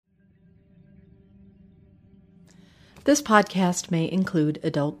This podcast may include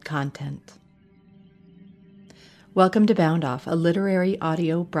adult content. Welcome to Bound Off, a literary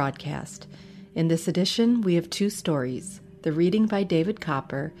audio broadcast. In this edition, we have two stories, The Reading by David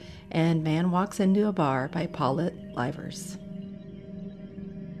Copper and Man Walks Into a Bar by Paulette Livers.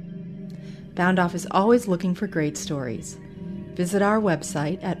 Bound Off is always looking for great stories. Visit our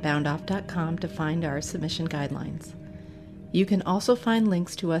website at boundoff.com to find our submission guidelines. You can also find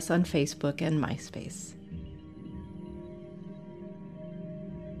links to us on Facebook and MySpace.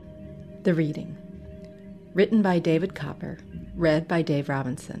 The Reading. Written by David Copper. Read by Dave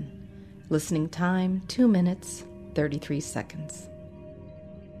Robinson. Listening time, 2 minutes, 33 seconds.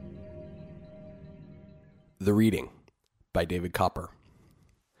 The Reading by David Copper.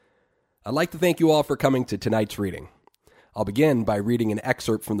 I'd like to thank you all for coming to tonight's reading. I'll begin by reading an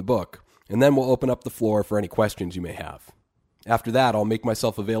excerpt from the book, and then we'll open up the floor for any questions you may have. After that, I'll make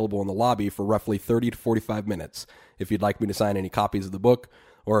myself available in the lobby for roughly 30 to 45 minutes if you'd like me to sign any copies of the book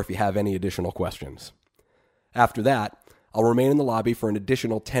or if you have any additional questions. After that, I'll remain in the lobby for an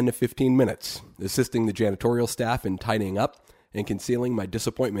additional 10 to 15 minutes, assisting the janitorial staff in tidying up and concealing my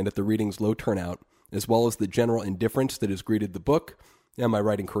disappointment at the reading's low turnout, as well as the general indifference that has greeted the book and my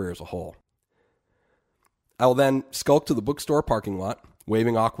writing career as a whole. I will then skulk to the bookstore parking lot,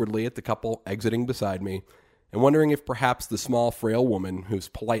 waving awkwardly at the couple exiting beside me, and wondering if perhaps the small, frail woman whose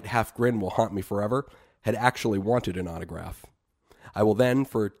polite half-grin will haunt me forever had actually wanted an autograph. I will then,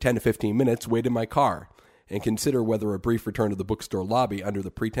 for 10 to 15 minutes, wait in my car and consider whether a brief return to the bookstore lobby under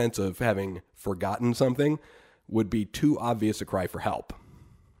the pretense of having forgotten something would be too obvious a cry for help.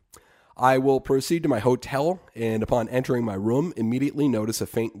 I will proceed to my hotel, and upon entering my room, immediately notice a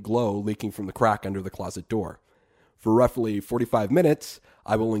faint glow leaking from the crack under the closet door. For roughly 45 minutes,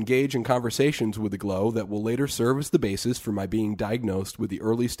 I will engage in conversations with the glow that will later serve as the basis for my being diagnosed with the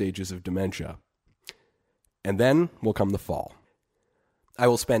early stages of dementia. And then will come the fall. I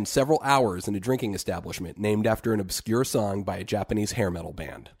will spend several hours in a drinking establishment named after an obscure song by a Japanese hair metal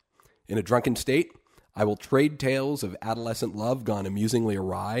band. In a drunken state, I will trade tales of adolescent love gone amusingly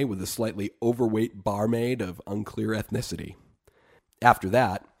awry with a slightly overweight barmaid of unclear ethnicity. After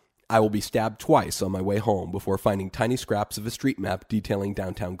that, I will be stabbed twice on my way home before finding tiny scraps of a street map detailing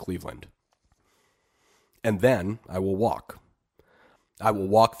downtown Cleveland. And then I will walk. I will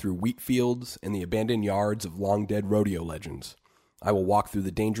walk through wheat fields and the abandoned yards of long-dead rodeo legends. I will walk through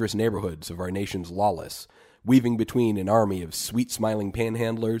the dangerous neighborhoods of our nation's lawless, weaving between an army of sweet-smiling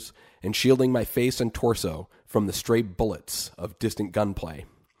panhandlers and shielding my face and torso from the stray bullets of distant gunplay.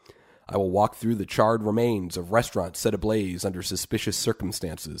 I will walk through the charred remains of restaurants set ablaze under suspicious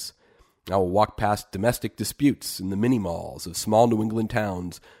circumstances. I will walk past domestic disputes in the mini-malls of small New England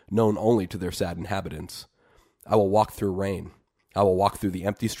towns known only to their sad inhabitants. I will walk through rain. I will walk through the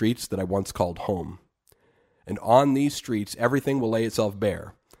empty streets that I once called home. And on these streets, everything will lay itself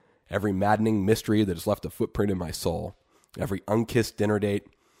bare. Every maddening mystery that has left a footprint in my soul. Every unkissed dinner date.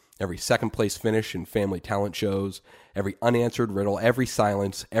 Every second-place finish in family talent shows. Every unanswered riddle. Every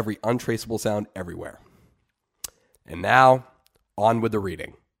silence. Every untraceable sound everywhere. And now, on with the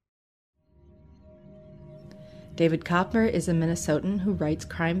reading. David Copper is a Minnesotan who writes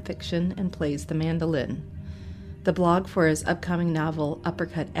crime fiction and plays the mandolin. The blog for his upcoming novel,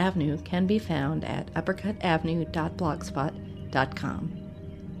 Uppercut Avenue, can be found at uppercutavenue.blogspot.com.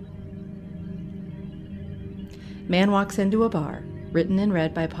 Man Walks Into a Bar, written and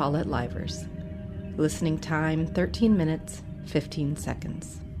read by Paulette Livers. Listening time, 13 minutes, 15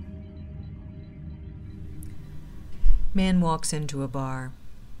 seconds. Man walks into a bar.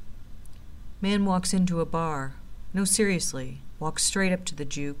 Man walks into a bar. No, seriously, walks straight up to the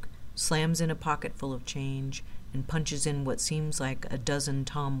juke, slams in a pocket full of change, and punches in what seems like a dozen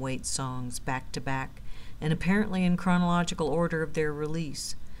Tom Waits songs back to back, and apparently in chronological order of their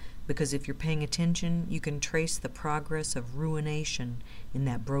release, because if you're paying attention, you can trace the progress of ruination in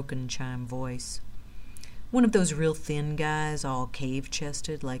that broken chime voice. One of those real thin guys, all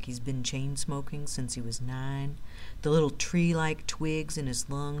cave-chested like he's been chain-smoking since he was 9, the little tree-like twigs in his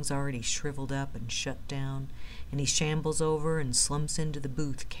lungs already shriveled up and shut down, and he shambles over and slumps into the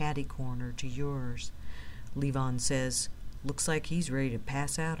booth catty-corner to yours. Levon says, "Looks like he's ready to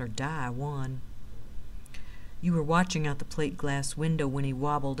pass out or die, one." You were watching out the plate glass window when he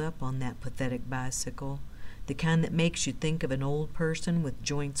wobbled up on that pathetic bicycle, the kind that makes you think of an old person with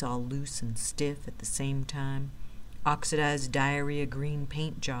joints all loose and stiff at the same time. Oxidized diarrhea green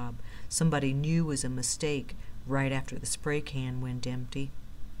paint job somebody knew was a mistake right after the spray can went empty.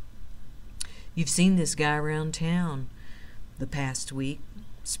 You've seen this guy around town the past week,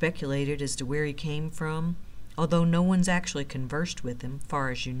 speculated as to where he came from, although no one's actually conversed with him, far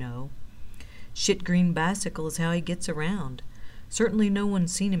as you know. Shit green bicycle is how he gets around. Certainly no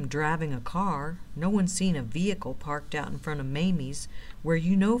one's seen him driving a car. No one's seen a vehicle parked out in front of Mamie's, where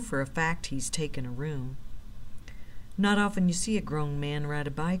you know for a fact he's taken a room. Not often you see a grown man ride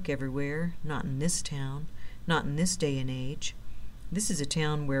a bike everywhere, not in this town, not in this day and age. This is a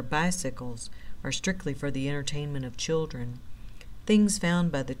town where bicycles are strictly for the entertainment of children. Things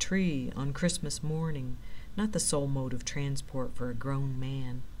found by the tree on Christmas morning, not the sole mode of transport for a grown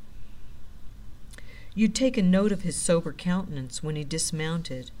man. You'd taken note of his sober countenance when he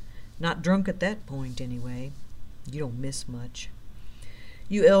dismounted. Not drunk at that point, anyway. You don't miss much.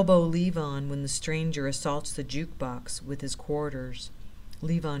 You elbow Levon when the stranger assaults the jukebox with his quarters.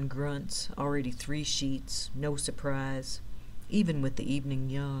 Levon grunts, already 3 sheets, no surprise, even with the evening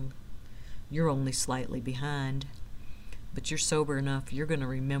young. You're only slightly behind. But you're sober enough you're going to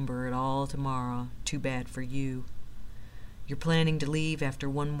remember it all tomorrow. Too bad for you. You're planning to leave after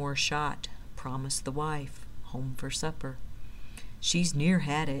one more shot. Promised the wife. Home for supper. She's near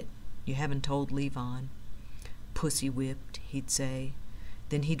had it. You haven't told Levon. Pussy whipped, he'd say.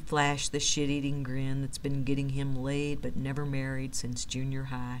 Then he'd flash the shit-eating grin that's been getting him laid but never married since junior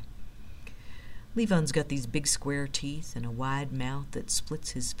high. Levon's got these big square teeth and a wide mouth that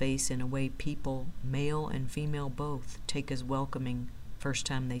splits his face in a way people, male and female both, take as welcoming first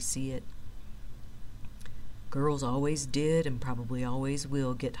time they see it. Girls always did and probably always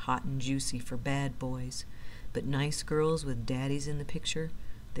will get hot and juicy for bad boys, but nice girls with daddies in the picture,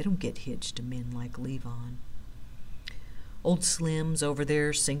 they don't get hitched to men like Levon. Old Slim's over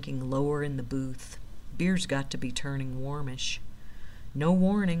there sinking lower in the booth. Beer's got to be turning warmish. No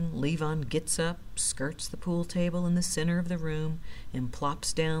warning, Levon gets up, skirts the pool table in the center of the room, and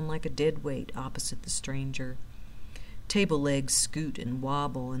plops down like a dead weight opposite the stranger. Table legs scoot and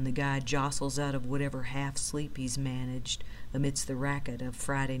wobble, and the guy jostles out of whatever half-sleep he's managed amidst the racket of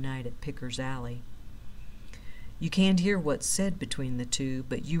Friday night at Picker's Alley. You can't hear what's said between the two,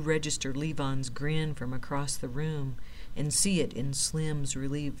 but you register Levon's grin from across the room and see it in Slim's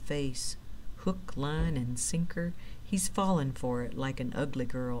relieved face. Hook, line, and sinker, he's fallen for it like an ugly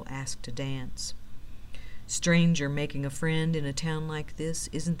girl asked to dance. Stranger making a friend in a town like this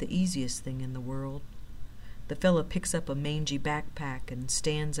isn't the easiest thing in the world. The fella picks up a mangy backpack and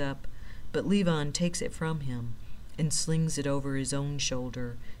stands up, but Levon takes it from him and slings it over his own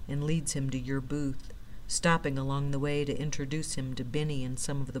shoulder and leads him to your booth, stopping along the way to introduce him to Benny and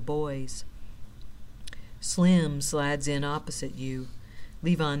some of the boys. Slim slides in opposite you.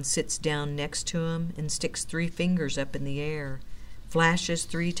 Levon sits down next to him and sticks 3 fingers up in the air, flashes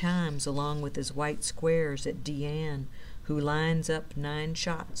 3 times along with his white squares at Deanne, who lines up 9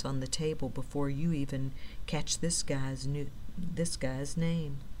 shots on the table before you even catch this guy's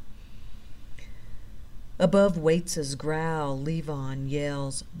name. Above Waits's growl, Levon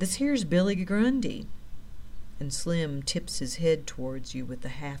yells, "This here's Billy Grundy," and Slim tips his head towards you with a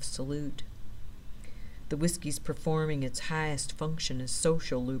half salute. The whiskey's performing its highest function as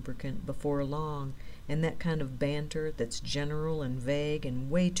social lubricant before long, and that kind of banter that's general and vague and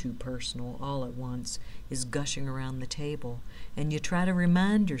way too personal all at once is gushing around the table, and you try to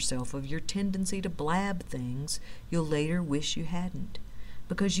remind yourself of your tendency to blab things you'll later wish you hadn't,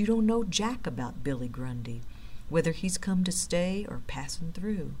 because you don't know jack about Billy Grundy, whether he's come to stay or passing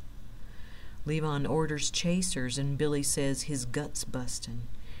through. Levon orders chasers, and Billy says his gut's bustin',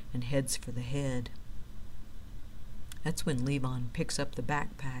 and heads for the head. That's when Levon picks up the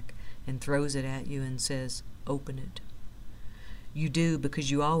backpack and throws it at you and says, "Open it." You do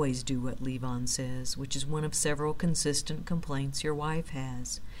because you always do what Levon says, which is one of several consistent complaints your wife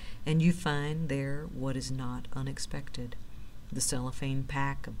has, and you find there what is not unexpected. The cellophane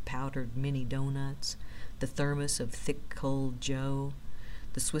pack of powdered mini donuts, the thermos of thick cold Joe,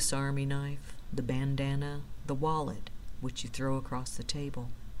 the Swiss Army knife, the bandana, the wallet, which you throw across the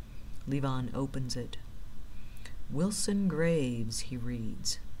table. Levon opens it. "Wilson Graves," he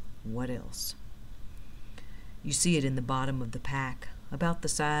reads. What else? You see it in the bottom of the pack, about the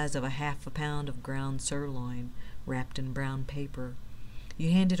size of a half a pound of ground sirloin, wrapped in brown paper.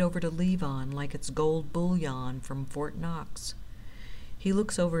 You hand it over to Levon like it's gold bullion from Fort Knox. He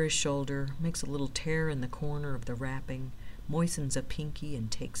looks over his shoulder, makes a little tear in the corner of the wrapping, moistens a pinky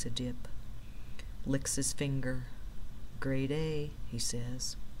and takes a dip. Licks his finger. "Grade A," he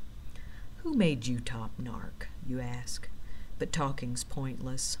says. "Who made you top narc?" you ask. But talking's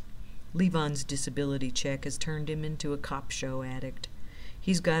pointless. Levon's disability check has turned him into a cop show addict.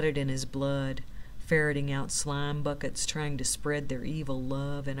 He's got it in his blood, ferreting out slime buckets trying to spread their evil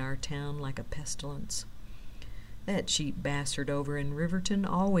love in our town like a pestilence. That cheap bastard over in Riverton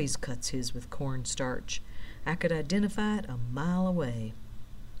always cuts his with cornstarch. I could identify it a mile away.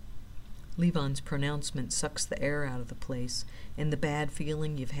 Levon's pronouncement sucks the air out of the place, and the bad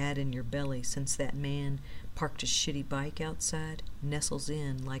feeling you've had in your belly since that man parked his shitty bike outside nestles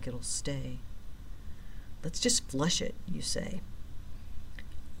in like it'll stay. Let's just flush it, you say.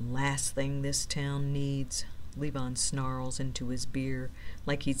 Last thing this town needs, Levon snarls into his beer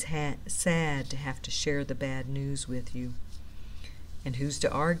like he's sad to have to share the bad news with you. And who's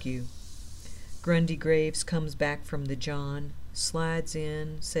to argue? Grundy Graves comes back from the John, slides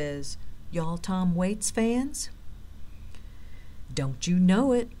in, says, "Y'all Tom Waits fans?" "Don't you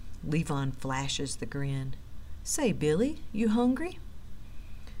know it?" Levon flashes the grin. "Say, Billy, you hungry?"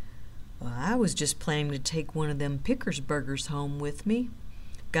 "Well, I was just planning to take one of them Pickers burgers home with me.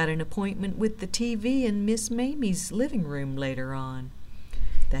 Got an appointment with the TV in Miss Mamie's living room later on.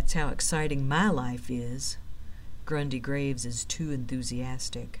 That's how exciting my life is." Grundy Graves is too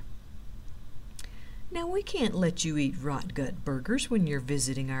enthusiastic. "Now, we can't let you eat rot-gut burgers when you're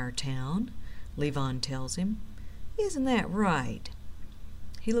visiting our town," Levon tells him. "Isn't that right?"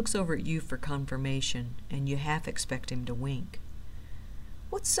 He looks over at you for confirmation, and you half expect him to wink.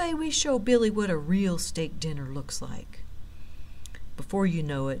 "What say we show Billy what a real steak dinner looks like?" Before you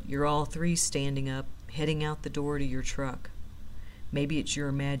know it, you're all three standing up, heading out the door to your truck. Maybe it's your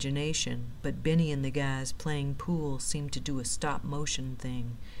imagination, but Benny and the guys playing pool seem to do a stop-motion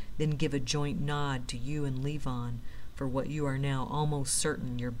thing, then give a joint nod to you and Levon for what you are now almost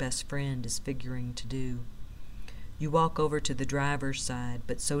certain your best friend is figuring to do. You walk over to the driver's side,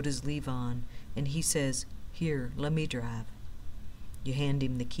 but so does Levon, and he says, "Here, let me drive." You hand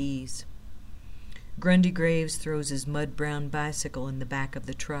him the keys. Grundy Graves throws his mud-brown bicycle in the back of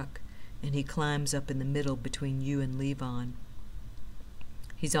the truck, and he climbs up in the middle between you and Levon.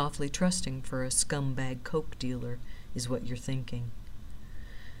 He's awfully trusting for a scumbag coke dealer, is what you're thinking.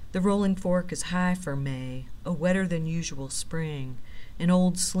 The Rolling Fork is high for May, a wetter-than-usual spring, and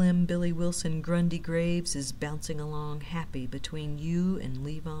old slim Billy Wilson Grundy Graves is bouncing along happy between you and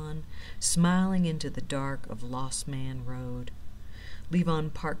Levon, smiling into the dark of Lost Man Road.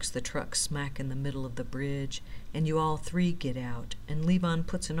 Levon parks the truck smack in the middle of the bridge, and you all three get out, and Levon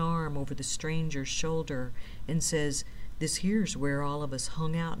puts an arm over the stranger's shoulder and says, "This here's where all of us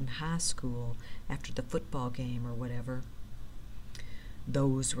hung out in high school after the football game or whatever."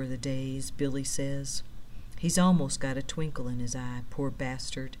 "Those were the days," Billy says. He's almost got a twinkle in his eye, poor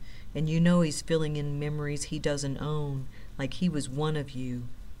bastard, and you know he's filling in memories he doesn't own, like he was one of you.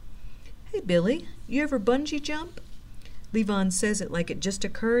 "Hey, Billy, you ever bungee jump?" Levon says it like it just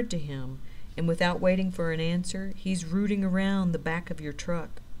occurred to him, and without waiting for an answer, he's rooting around the back of your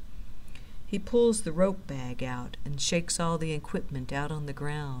truck. He pulls the rope bag out and shakes all the equipment out on the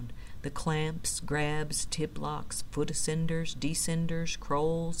ground, the clamps, grabs, tip locks, foot ascenders, descenders,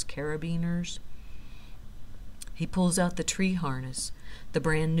 crowels, carabiners. He pulls out the tree harness, the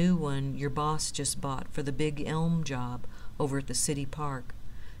brand new one your boss just bought for the big elm job over at the city park.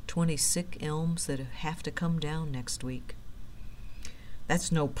 20 sick elms that have to come down next week.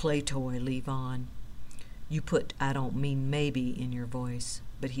 "That's no play toy, Levon." You put "I don't mean maybe" in your voice,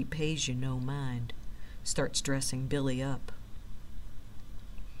 but he pays you no mind. Starts dressing Billy up.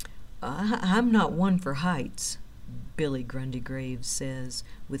 I'm not one for heights," Billy Grundy Graves says,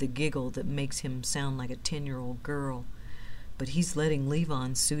 with a giggle that makes him sound like a 10-year-old girl, but he's letting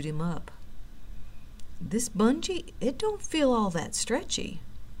Levon suit him up. "This bungee, it don't feel all that stretchy."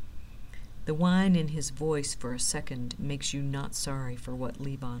 The whine in his voice for a second makes you not sorry for what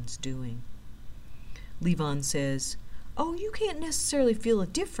Levon's doing. Levon says, "Oh, you can't necessarily feel a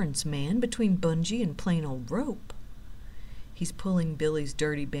difference, man, between bungee and plain old rope." He's pulling Billy's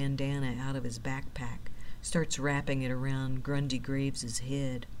dirty bandana out of his backpack, starts wrapping it around Grundy Graves's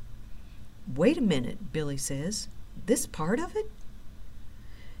head. "Wait a minute," Billy says. "This part of it?"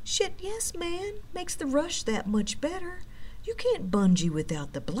 "Shit, yes, man. Makes the rush that much better. You can't bungee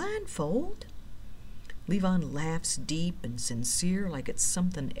without the blindfold." Levon laughs deep and sincere like it's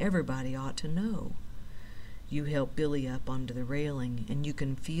something everybody ought to know. You help Billy up onto the railing, and you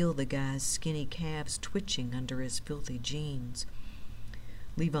can feel the guy's skinny calves twitching under his filthy jeans.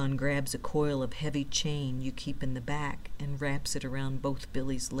 Levon grabs a coil of heavy chain you keep in the back and wraps it around both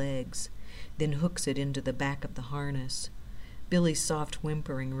Billy's legs, then hooks it into the back of the harness. Billy's soft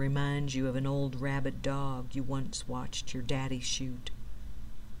whimpering reminds you of an old rabid dog you once watched your daddy shoot.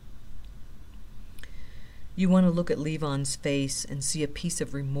 You want to look at Levon's face and see a piece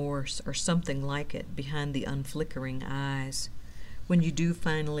of remorse or something like it behind the unflickering eyes. When you do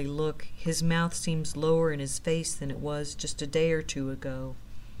finally look, his mouth seems lower in his face than it was just a day or two ago,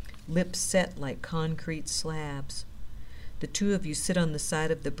 lips set like concrete slabs. The two of you sit on the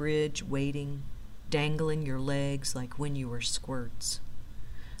side of the bridge, waiting, dangling your legs like when you were squirts.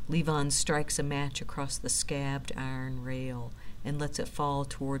 Levon strikes a match across the scabbed iron rail and lets it fall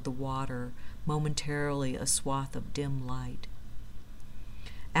toward the water, momentarily a swath of dim light.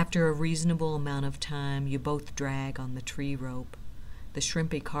 After a reasonable amount of time, you both drag on the tree rope. The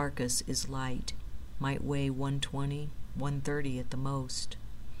shrimpy carcass is light, might weigh 120, 130 at the most.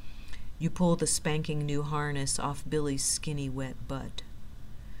 You pull the spanking new harness off Billy's skinny, wet butt.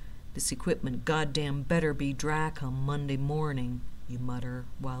 "This equipment goddamn better be dry come Monday morning," you mutter,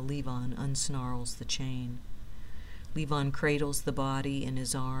 while Levon unsnarls the chain. Levon cradles the body in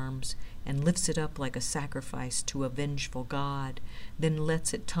his arms and lifts it up like a sacrifice to a vengeful god, then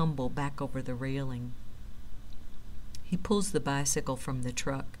lets it tumble back over the railing. He pulls the bicycle from the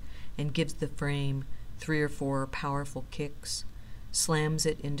truck and gives the frame 3 or 4 powerful kicks, slams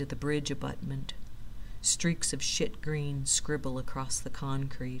it into the bridge abutment. Streaks of shit green scribble across the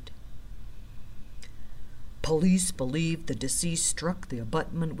concrete. "Police believe the deceased struck the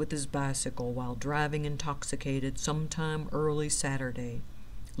abutment with his bicycle while driving intoxicated sometime early Saturday,"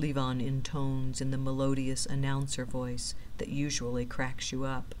 Levon intones in the melodious announcer voice that usually cracks you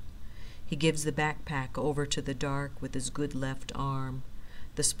up. He gives the backpack over to the dark with his good left arm.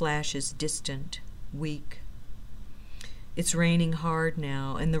 The splash is distant, weak. It's raining hard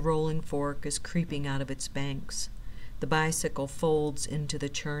now, and the rolling fork is creeping out of its banks. The bicycle folds into the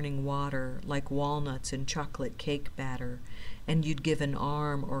churning water like walnuts in chocolate cake batter, and you'd give an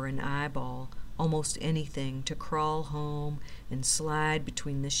arm or an eyeball, almost anything, to crawl home and slide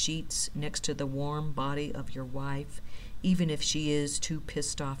between the sheets next to the warm body of your wife, even if she is too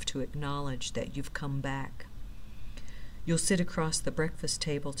pissed off to acknowledge that you've come back. You'll sit across the breakfast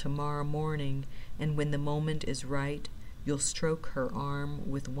table tomorrow morning, and when the moment is right, you'll stroke her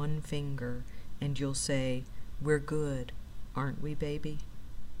arm with one finger, and you'll say, "We're good, aren't we, baby?"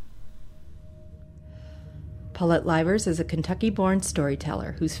 Paulette Livers is a Kentucky-born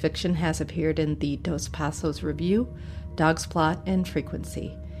storyteller whose fiction has appeared in the Dos Passos Review, Dog's Plot, and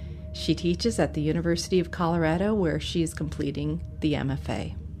Frequency. She teaches at the University of Colorado, where she is completing the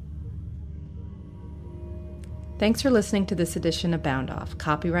MFA. Thanks for listening to this edition of Bound Off.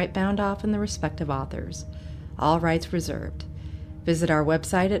 Copyright Bound Off and the respective authors. All rights reserved. Visit our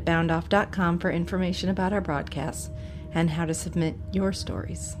website at boundoff.com for information about our broadcasts and how to submit your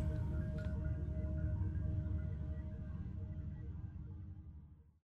stories.